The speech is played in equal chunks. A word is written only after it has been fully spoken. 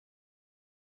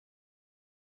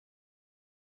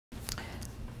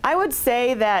I would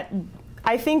say that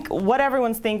I think what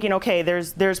everyone's thinking, okay,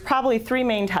 there's probably three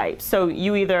main types. So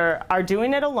you either are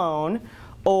doing it alone,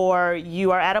 or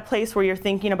you are at a place where you're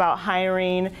thinking about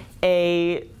hiring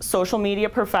a social media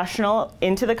professional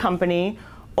into the company,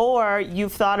 or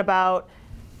you've thought about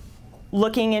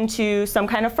looking into some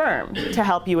kind of firm to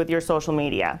help you with your social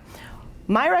media.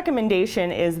 My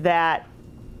recommendation is that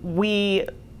we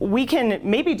can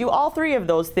maybe do all three of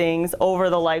those things over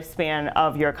the lifespan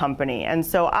of your company. And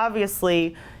so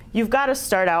obviously, you've got to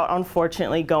start out,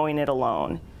 unfortunately, going it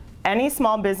alone. Any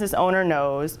small business owner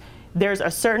knows there's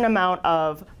a certain amount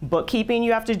of bookkeeping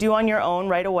you have to do on your own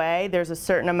right away. There's a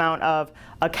certain amount of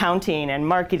accounting and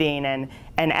marketing and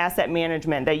asset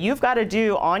management that you've got to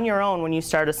do on your own when you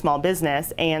start a small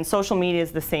business, and social media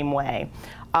is the same way.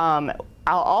 I'll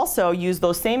also use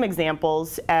those same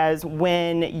examples as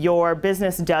when your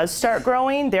business does start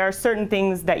growing. There are certain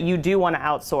things that you do want to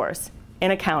outsource.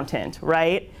 An accountant,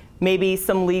 right? Maybe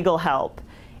some legal help.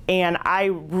 And I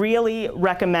really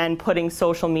recommend putting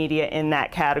social media in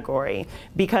that category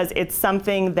because it's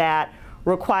something that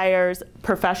requires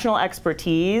professional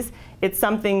expertise. It's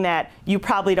something that you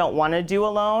probably don't want to do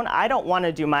alone. I don't want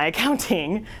to do my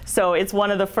accounting, so it's one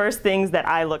of the first things that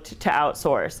I looked to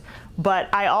outsource.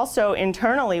 But I also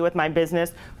internally with my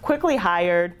business quickly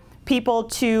hired people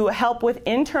to help with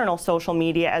internal social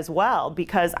media as well,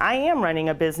 because I am running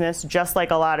a business just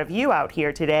like a lot of you out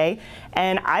here today,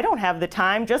 and I don't have the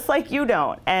time just like you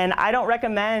don't. And I don't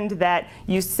recommend that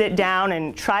you sit down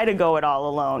and try to go it all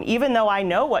alone. Even though I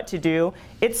know what to do,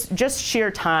 it's just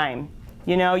sheer time.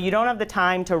 You know, you don't have the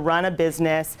time to run a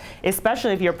business,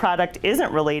 especially if your product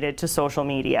isn't related to social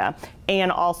media,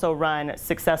 and also run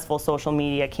successful social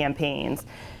media campaigns.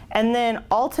 And then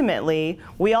ultimately,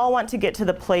 we all want to get to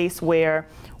the place where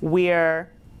we're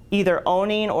either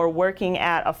owning or working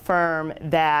at a firm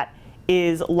that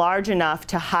is large enough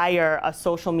to hire a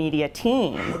social media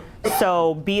team.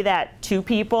 So be that 2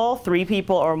 people, 3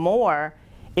 people, or more,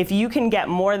 if you can get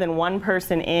more than one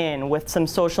person in with some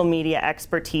social media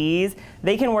expertise,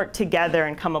 they can work together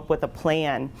and come up with a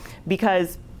plan.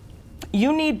 Because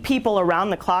you need people around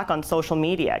the clock on social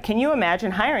media. Can you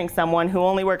imagine hiring someone who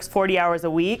only works 40 hours a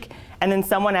week, and then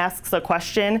someone asks a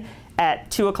question at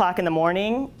 2 o'clock in the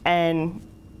morning, and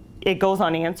it goes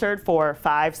unanswered for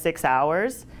 5, 6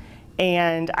 hours?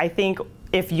 And I think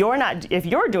if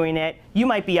you're doing it, you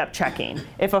might be up checking.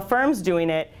 If a firm's doing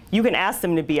it, you can ask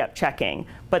them to be up checking.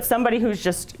 But somebody who's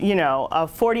just, you know, a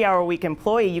 40-hour-a-week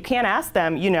employee, you can't ask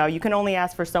them, you know, you can only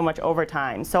ask for so much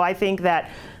overtime. So I think that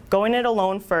going it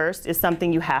alone first is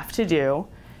something you have to do,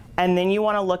 and then you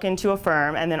want to look into a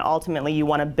firm, and then ultimately you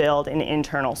want to build an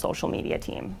internal social media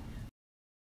team.